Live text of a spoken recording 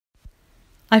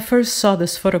I first saw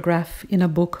this photograph in a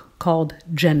book called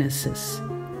Genesis.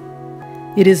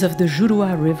 It is of the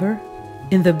Juruá River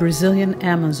in the Brazilian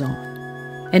Amazon,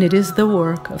 and it is the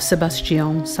work of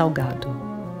Sebastião Salgado.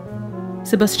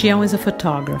 Sebastião is a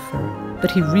photographer,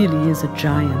 but he really is a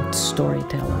giant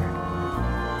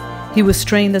storyteller. He was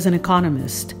trained as an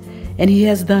economist, and he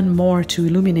has done more to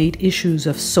illuminate issues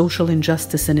of social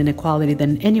injustice and inequality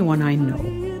than anyone I know.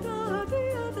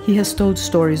 He has told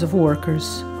stories of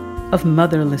workers, of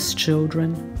motherless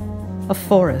children, of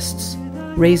forests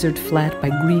razored flat by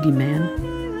greedy men,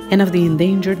 and of the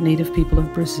endangered native people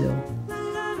of Brazil.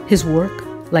 His work,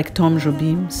 like Tom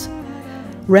Jobim's,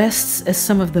 rests as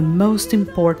some of the most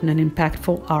important and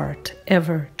impactful art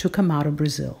ever to come out of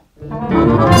Brazil.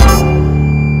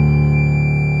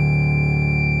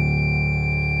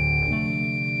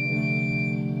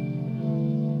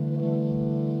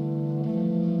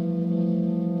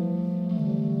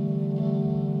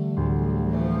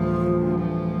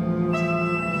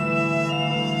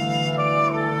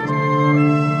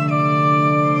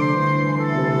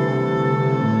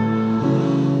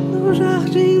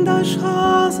 Das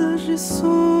rosas de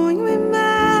sonho e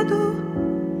medo,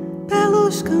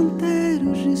 belos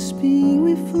canteiros de espinho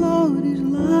e flores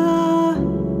lá.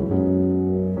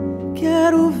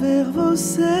 Quero ver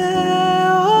você,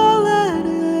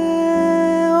 olaré,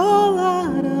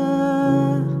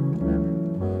 olará,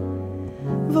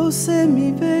 você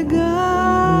me pegar.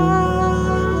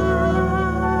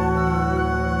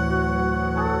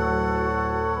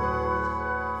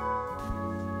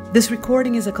 This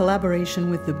recording is a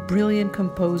collaboration with the brilliant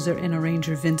composer and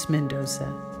arranger Vince Mendoza.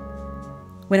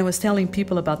 When I was telling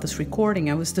people about this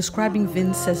recording, I was describing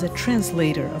Vince as a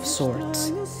translator of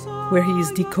sorts, where he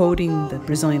is decoding the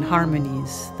Brazilian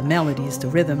harmonies, the melodies, the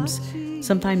rhythms,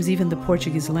 sometimes even the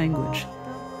Portuguese language.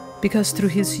 Because through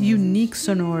his unique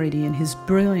sonority and his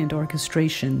brilliant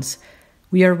orchestrations,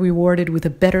 we are rewarded with a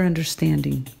better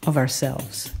understanding of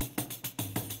ourselves.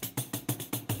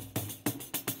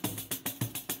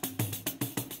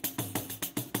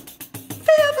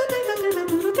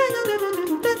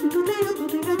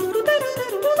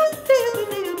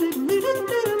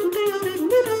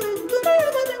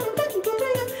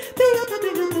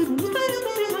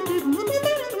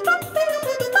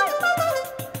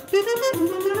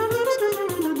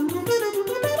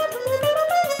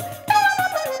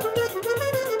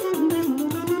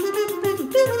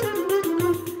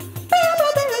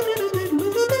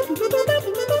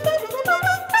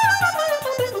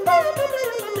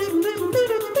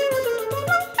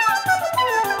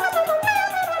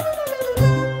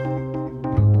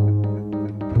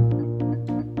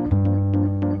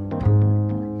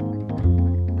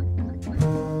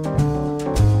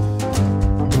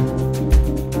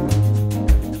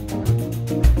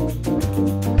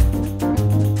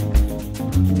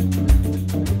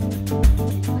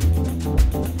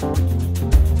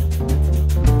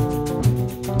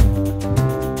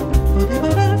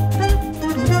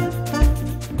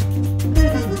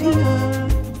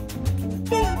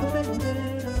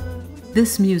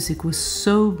 This music was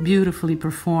so beautifully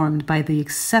performed by the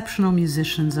exceptional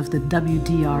musicians of the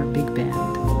WDR Big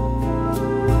Band.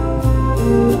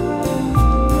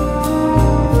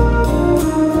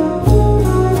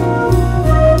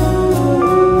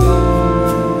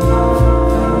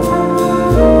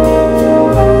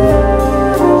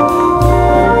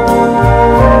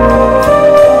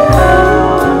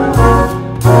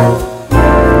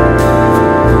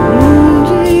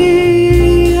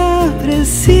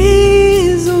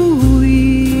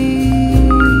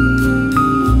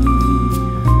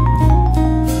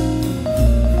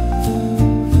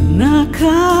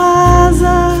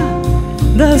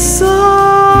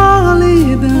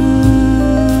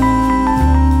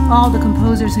 All the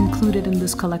composers included in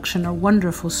this collection are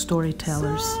wonderful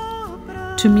storytellers.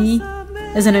 To me,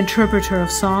 as an interpreter of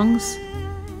songs,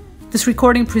 this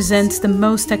recording presents the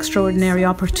most extraordinary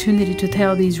opportunity to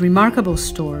tell these remarkable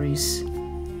stories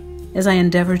as I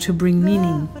endeavor to bring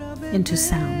meaning into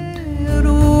sound.